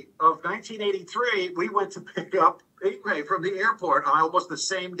February of 1983, we went to pick up Yngwie from the airport on almost the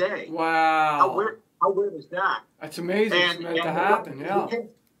same day. Wow. How weird is that? That's amazing. It's meant to happen, yeah.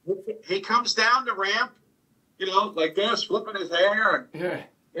 He comes down the ramp, you know, like this, flipping his hair, and, Yeah.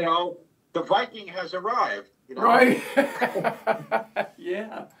 you know, the Viking has arrived. You know? Right.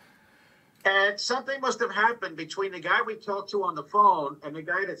 Yeah. And something must have happened between the guy we talked to on the phone and the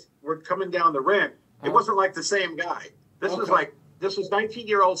guy that's we're coming down the ramp. It wasn't like the same guy. This was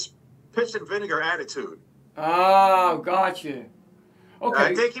 19-year-old piss and vinegar attitude. Oh, gotcha. Okay.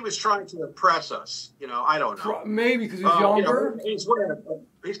 I think he was trying to impress us. You know, I don't know. Maybe because he's younger. You know,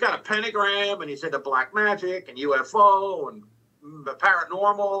 he's got a pentagram, and he's into black magic and UFO and the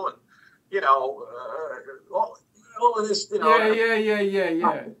paranormal, and you know, all of this. You know,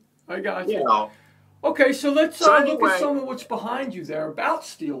 Yeah. I got you. You know. Okay, so let's So look at anyway- some of what's behind you there about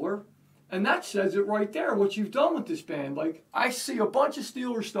Steeler, and that says it right there. What you've done with this band. Like I see a bunch of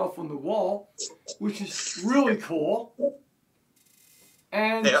Steeler stuff on the wall, which is really cool.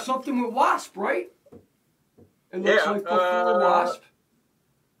 And Yeah. something with Wasp, right? It looks Yeah, like before Wasp.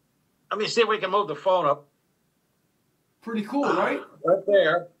 Let me see if we can move the phone up. Pretty cool, right? Right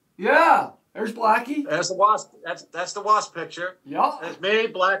there. Yeah. There's Blackie. That's the Wasp. That's the Wasp picture. Yeah. That's me,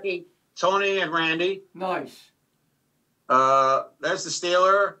 Blackie, Tony, and Randy. Nice. There's the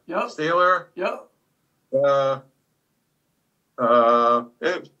Steeler. Yep. Steeler. Yep.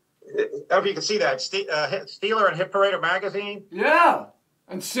 If you can see that, Steeler and Hit Parader magazine. Yeah.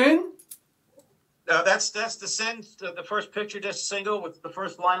 And Sin? That's the Sin, the first picture disc single with the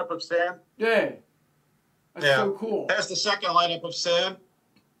first lineup of Sin. Yeah. That's so cool. There's the second lineup of Sin.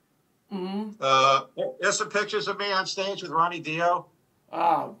 Mm-hmm. There's some pictures of me on stage with Ronnie Dio.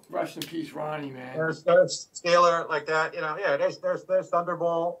 Ah, rest in peace, Ronnie, man. There's Steeler like that. You know, yeah. There's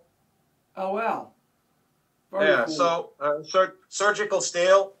Thunderball. Oh, wow. Very cool. So Surgical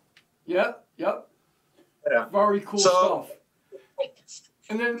Steel. Yep. Yeah. Very cool So- stuff.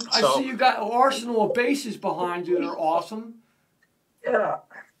 And then I see you got an arsenal of basses behind you that are awesome. Yeah.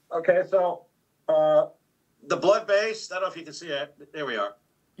 Okay, so the Blood bass. I don't know if you can see it. There we are.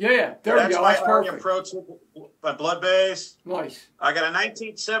 Yeah, there That's we go. my That's Army perfect. approach with my Blood bass. Nice. I got a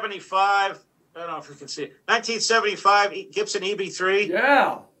 1975. I don't know if you can see it. 1975 Gibson EB3.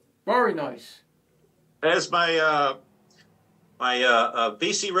 Yeah, very nice. There's my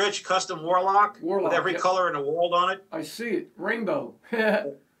BC Rich custom Warlock with every yep. color in the world on it. I see it. Rainbow. Yeah.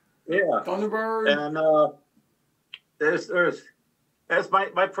 Thunderbird. And there's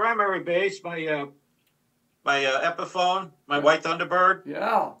my primary bass, my Epiphone, my White Thunderbird,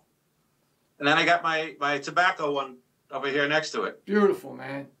 Yeah. and then I got my tobacco one over here next to it. Beautiful,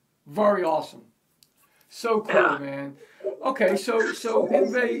 man. Very awesome. So cool, man. Okay, so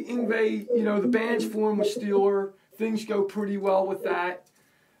Yngwie, you know, the band's formed with Steeler. Things go pretty well with that.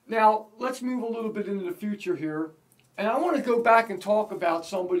 Now, let's move a little bit into the future here. And I want to go back and talk about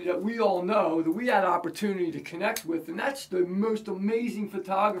somebody that we all know, that we had opportunity to connect with, and that's the most amazing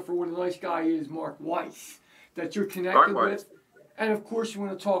photographer, what a nice guy he is, Mark Weiss, that you're connected with. And of course, you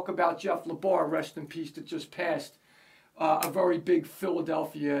want to talk about Jeff LaBar, rest in peace, that just passed, a very big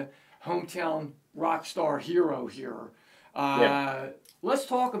Philadelphia hometown rock star hero here. Let's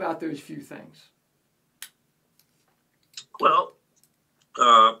talk about those few things. Well,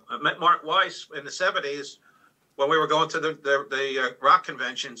 I met Mark Weiss in the 70s when we were going to the rock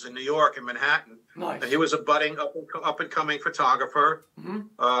conventions in New York and Manhattan. Nice. And he was a budding up and coming photographer.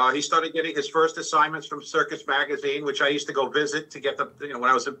 Mm-hmm. He started getting his first assignments from Circus Magazine, which I used to go visit to get when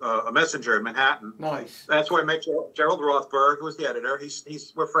I was a messenger in Manhattan. Nice. That's where I met Gerald Rothberg, who was the editor.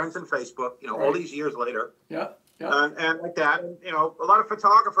 We're friends on Facebook, all Right. these years later. Yeah. And like that, and a lot of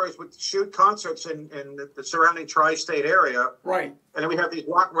photographers would shoot concerts in the surrounding tri-state area. Right. And then we have these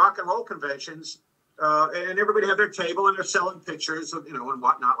rock and roll conventions and everybody had their table and they're selling pictures of, and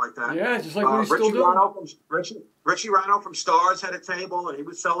whatnot like that. Yeah, just like what he's still doing. Richie Rhino from Stars had a table and he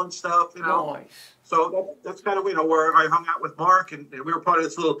was selling stuff, Nice. So that's kind of, where I hung out with Mark, and we were part of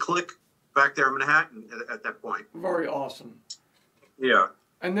this little clique back there in Manhattan at that point. Very awesome. Yeah.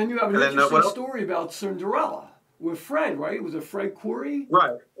 And then you have an interesting story about Cinderella with Fred, right? Was it Fred Coury?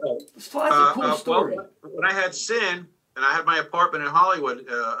 Right. That's a cool story. Well, when I had Sin, and I had my apartment in Hollywood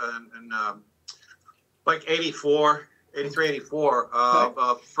in like 83, 84,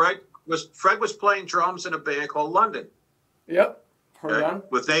 Fred was playing drums in a band called London. Yep. Heard on.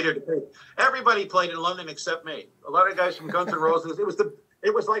 With Nader. Everybody played in London except me. A lot of guys from Guns N' Roses.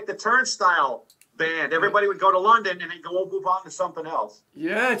 It was like the Turnstile band. Everybody would go to London and then move on to something else.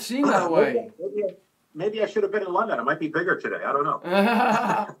 Yeah, it seemed that way. Maybe I should have been in London. I might be bigger today. I don't know.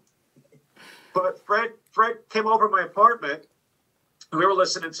 But Fred came over to my apartment. We were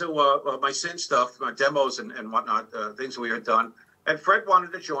listening to my Sin stuff, my demos and whatnot, things we had done. And Fred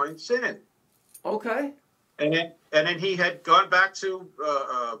wanted to join Sin. Okay. And then he had gone back to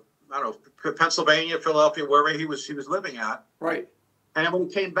I don't know, Pennsylvania, Philadelphia, wherever he was living at. Right. And then when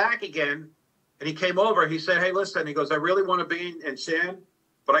he came back again, and he came over, he said, "Hey, listen," he goes, "I really want to be in Sin,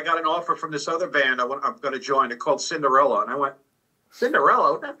 but I got an offer from this other band I'm going to join. They're called Cinderella." And I went,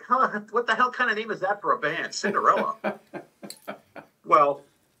 "Cinderella? What the hell kind of name is that for a band? Cinderella?" Well,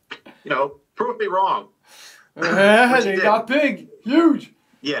 prove me wrong. They got big, huge.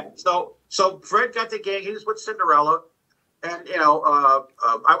 Yeah. So Fred got the gig. He was with Cinderella, and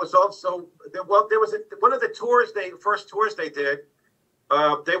I was also there was one of the first tours they did.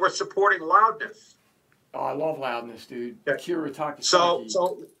 They were supporting Loudness. Oh, I love Loudness, dude. Akira Takasaki.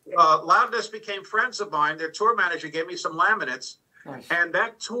 So Loudness became friends of mine. Their tour manager gave me some laminates, nice. And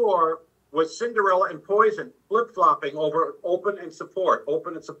that tour was Cinderella and Poison flip-flopping over open and support.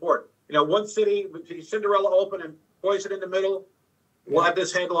 One city would be Cinderella open and Poison in the middle.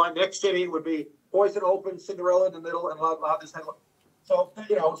 Loudness headline. Next city would be Poison open, Cinderella in the middle, and Loudness headline. So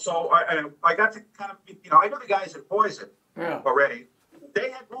I got to kind of I know the guys at Poison already. They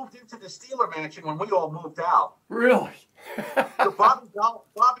had moved into the Steeler mansion when we all moved out. Really? So Bobby Dahl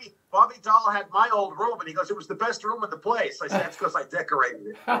had my old room, and he goes, "It was the best room in the place." I said, "That's because I decorated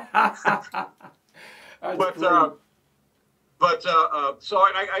it." So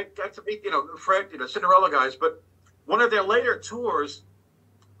I got to meet Fred, Cinderella guys. But one of their later tours,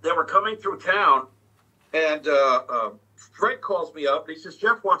 they were coming through town, and Fred calls me up and he says,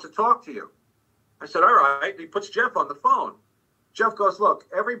 "Jeff wants to talk to you." I said, "All right." He puts Jeff on the phone. Jeff goes, "Look,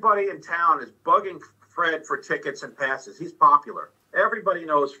 everybody in town is bugging Fred for tickets and passes. He's popular. Everybody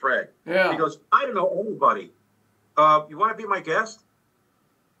knows Fred." Yeah. He goes, "I don't know anybody. You want to be my guest?"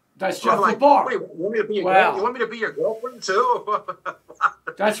 That's Jeff the Bar. Wait, you want me to be your girlfriend too?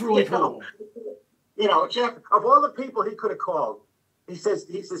 That's really cool. Jeff, of all the people he could have called, he says,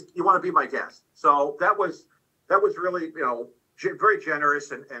 "You want to be my guest?" So that was really, very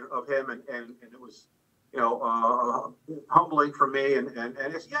generous and of him, and it was, humbling for me, and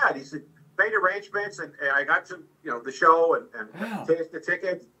it's, he said, made arrangements, and I got to, the show and taste the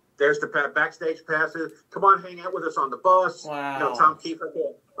tickets. There's the backstage passes. Come on, hang out with us on the bus. Wow. Tom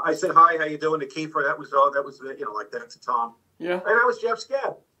Kiefer. I said, "Hi, how you doing?" to Kiefer. That was like that to Tom. Yeah. And that was Jeff's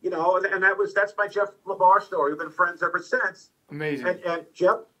guest. And that's my Jeff LeBar story. We've been friends ever since. Amazing. And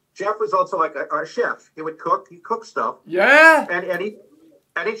Jeff was also like a chef. He would cook. He cooked stuff. Yeah. And he'd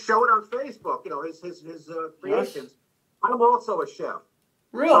show it on Facebook. His creations. Yes. I'm also a chef.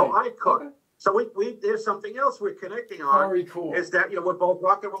 Really? So I cook. Okay. So we there's something else we're connecting on. Very cool. Is that we're both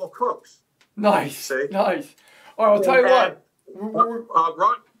rock and roll cooks. Nice. See? Nice. All right, I'll tell you what.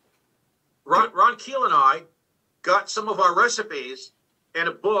 Ron Keel and I got some of our recipes in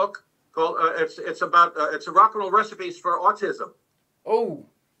a book called it's a rock and roll recipes for autism. Oh.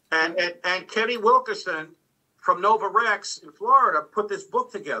 And Kenny Wilkerson from Nova Rex in Florida put this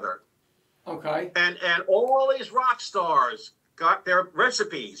book together. Okay. And all these rock stars got their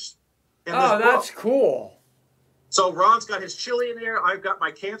recipes in this book. That's cool. So Ron's got his chili in there. I've got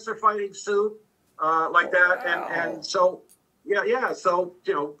my cancer fighting soup, that. Wow. And so, yeah. So,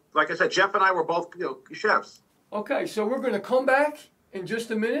 like I said, Jeff and I were both, chefs. Okay, so we're going to come back in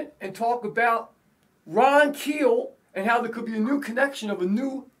just a minute and talk about Ron Keel and how there could be a new connection of a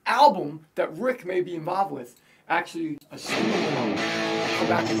new album that Rik may be involved with. Actually, a single album. Come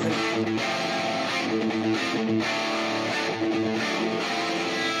back in a minute.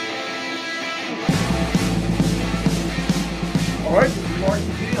 All right, this is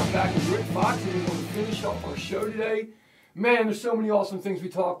Martin G. I'm back with Rik Fox, and we're going to finish up our show today. Man, there's so many awesome things we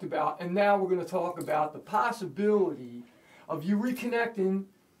talked about, and now we're going to talk about the possibility of you reconnecting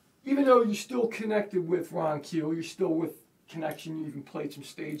even though you're still connected with Ron Keel, you're still with Connection, you even played some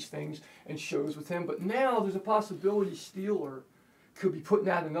stage things and shows with him, but now there's a possibility Steeler could be putting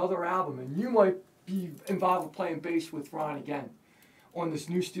out another album, and you might be involved with playing bass with Ron again on this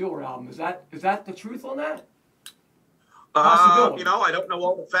new Steeler album. Is that the truth on that? You know, I don't know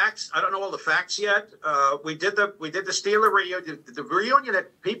all the facts. I don't know all the facts yet. We did the Steeler reunion, the reunion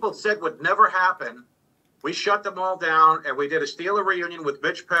that people said would never happen. We shut them all down, and we did a Steeler reunion with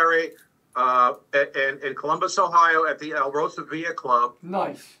Mitch Perry in Columbus, Ohio, at the El Rosa Villa Club.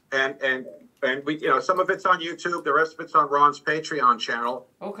 Nice. And we, you know, some of it's on YouTube, the rest of it's on Ron's Patreon channel.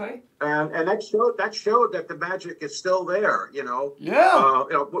 Okay. And that showed that the magic is still there. You know. Yeah.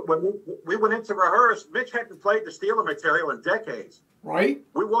 You know, when we went in to rehearse, Mitch hadn't played the Steeler material in decades. Right.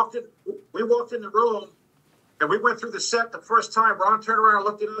 We walked in the room, and we went through the set the first time. Ron turned around and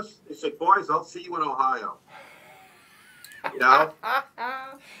looked at us. He said, "Boys, I'll see you in Ohio." You know,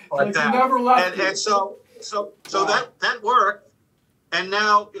 like that. Never left. And so wow. that worked. And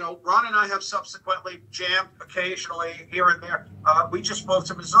now, you know, Ron and I have subsequently jammed occasionally here and there. We just moved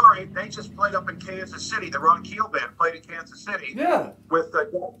to Missouri. They just played up in Kansas City. The Ron Keel band played in Kansas City. Yeah. With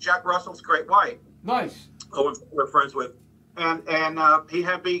Jack Russell's Great White. Nice. Who we're friends with. And he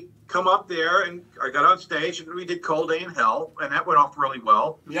had me come up there, and I got on stage, and we did Cold Day in Hell, and that went off really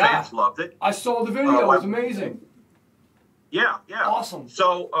well. The fans loved it. I saw the video. It was amazing. Yeah. Awesome.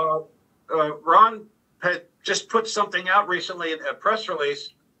 So Ron had just put something out recently, a press release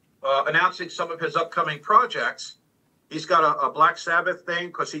announcing some of his upcoming projects. He's got a Black Sabbath thing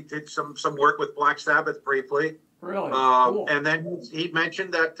because he did some work with Black Sabbath briefly. Really? Cool. And then he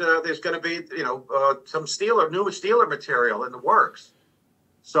mentioned that there's going to be, you know, some new Steeler material in the works.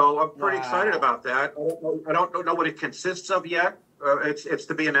 So I'm pretty excited about that. I don't know what it consists of yet. It's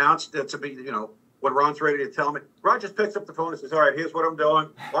to be announced. To be, you know, when Ron's ready to tell me. Ron just picks up the phone and says, "All right, here's what I'm doing.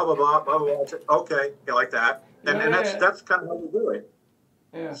 Blah blah blah blah blah." I said, "Okay, you like that?" And that's kind of how we do it.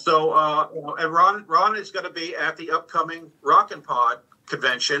 Yeah. So you know, and Ron is going to be at the upcoming Rockin' Pod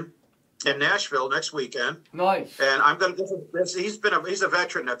convention in Nashville next weekend. Nice. And I'm going to. He's a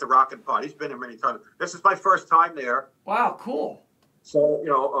veteran at the Rockin' Pod. He's been there many times. This is my first time there. Wow, cool. So, you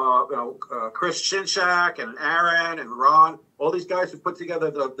know, Chris Chinchak and Aaron and Ron, all these guys who put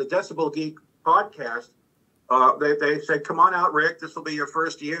together the Decibel Geek podcast, they said, "Come on out, Rick. This will be your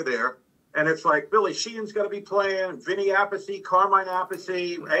first year there." And it's like Billy Sheehan's going to be playing, Vinny Appice, Carmine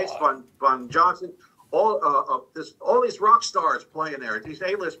Appice, Ace Von Johnson, all these rock stars playing there, these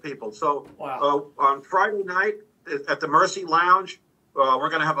A-list people. So on Friday night at the Mercy Lounge, we're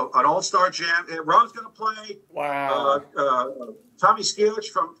going to have an all-star jam. And Ron's going to play. Wow. Tommy Skillich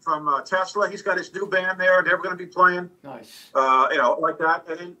from Tesla, he's got his new band there. They're going to be playing. Nice. You know, like that.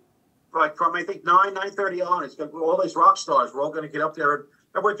 And then, like from I think 9:30 on, it's going to be all these rock stars. We're all going to get up there,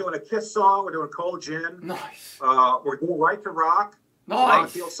 and we're doing a Kiss song. We're doing Cold Gin. Nice. We're doing Right to Rock. Nice. Ron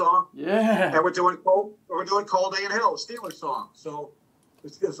Keel song. Yeah. And we're doing Cold Day in Hell, Steelers song. So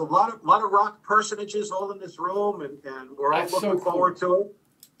there's a lot of rock personages all in this room, and we're all looking forward to it.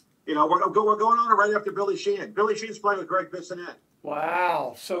 You know, we're going on it right after Billy Sheehan. Billy Sheehan's playing with Greg Bissonette.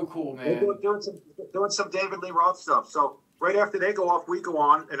 Wow, so cool, man. We're doing some David Lee Roth stuff. So right after they go off, we go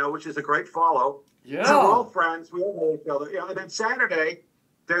on, you know, which is a great follow. Yeah. We're all friends. We all know each other. You know, and then Saturday,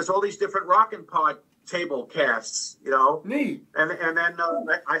 there's all these different Rockin' Pod table casts, you know. Neat. And then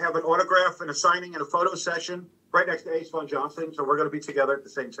I have an autograph and a signing and a photo session right next to Ace Von Johnson. So we're going to be together at the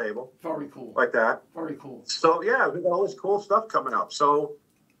same table. Very cool. Like that. Very cool. So, yeah, we've got all this cool stuff coming up. So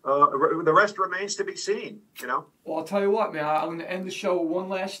the rest remains to be seen, you know. Well, I'll tell you what, man. I'm going to end the show with one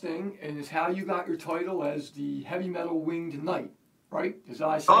last thing, and it's how you got your title as the Heavy Metal Winged Knight, right? Is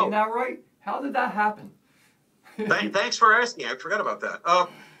I saying that right? How did that happen? Thanks for asking. I forgot about that.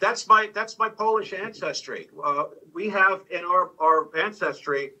 That's my Polish ancestry. We have in our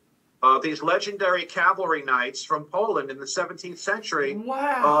ancestry these legendary cavalry knights from Poland in the 17th century.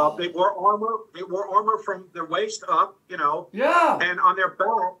 Wow. They wore armor. They wore armor from their waist up, you know. Yeah. And on their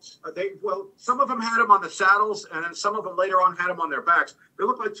backs, some of them had them on the saddles, and then some of them later on had them on their backs. They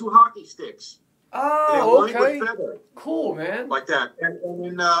looked like two hockey sticks. Oh, okay. With feathers, cool, man. like that. And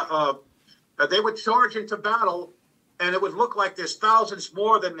then they would charge into battle, and it would look like there's thousands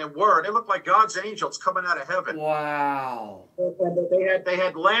more than there were. They looked like God's angels coming out of heaven. Wow. And they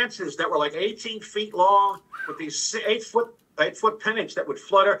had lances that were like 18 feet long with these 8 foot pennants that would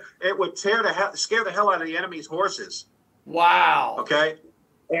flutter. It would scare the hell out of the enemy's horses. Wow. Okay.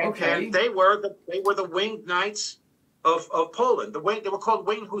 And they were the winged knights of Poland. They were called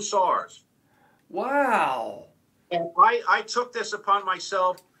winged hussars. Wow. And I took this upon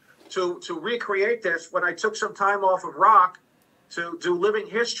myself to recreate this when I took some time off of rock to do living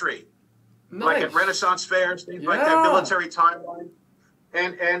history, Nice. like at Renaissance fairs, things like that, military timeline.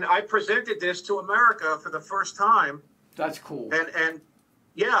 And I presented this to America for the first time. That's cool. And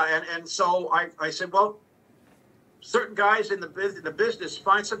so I said, well, certain guys in the business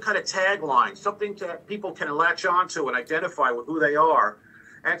find some kind of tagline, something that people can latch onto and identify with who they are.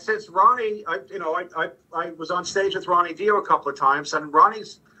 And since Ronnie, I was on stage with Ronnie Dio a couple of times, and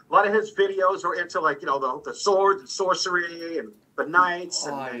Ronnie's, a lot of his videos are into, like, the swords and sorcery and the knights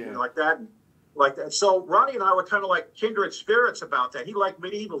and like that. So Ronnie and I were kind of like kindred spirits about that. He liked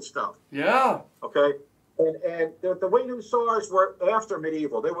medieval stuff. Yeah. Okay. And the way you saw ours were after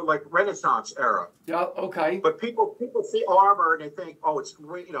medieval. They were like Renaissance era. Yeah. Okay. But people see armor and they think, oh, it's a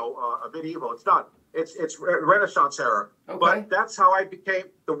medieval. It's not. It's Renaissance era. Okay. But that's how I became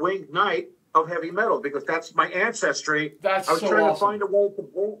the winged knight of heavy metal, because that's my ancestry. That's I was so trying awesome. to find a way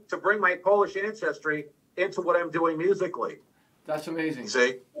to bring my Polish ancestry into what I'm doing musically. That's amazing.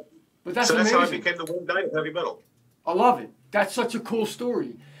 See? But that's so that's amazing. how I became the winged knight of heavy metal. I love it. That's such a cool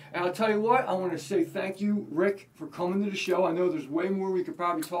story. And I'll tell you what, I want to say thank you, Rik, for coming to the show. I know there's way more we could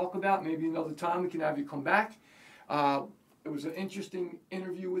probably talk about. Maybe another time we can have you come back. It was an interesting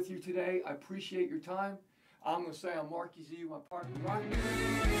interview with you today. I appreciate your time. I'm going to say I'm Marky Z, my partner, Rockin.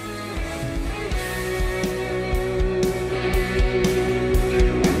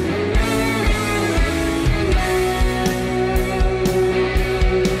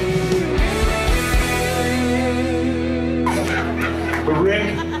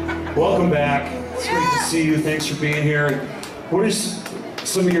 Rik, welcome back. It's great to see you. Thanks for being here. What is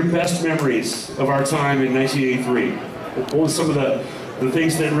some of your best memories of our time in 1983? What was some of the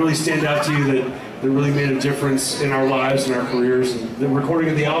things that really stand out to you that really made a difference in our lives and our careers? And the recording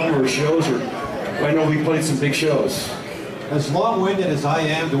of the album or shows, or I know we played some big shows. As long-winded as I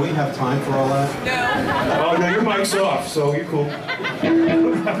am, do we have time for all that? Oh no, your mic's off, so you're cool.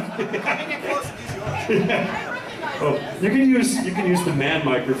 Oh, you can use the man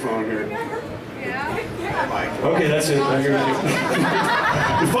microphone here. Okay, that's it.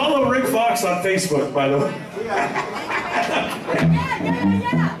 You follow Rik Fox on Facebook, by the way.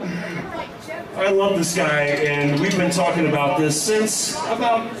 I love this guy, and we've been talking about this since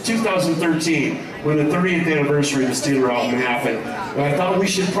about 2013, when the 30th anniversary of the Steeler album happened. And I thought we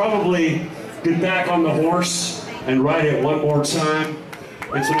should probably get back on the horse and ride it one more time.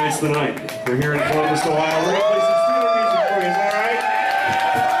 And tonight's the night. We're here in Columbus, Ohio.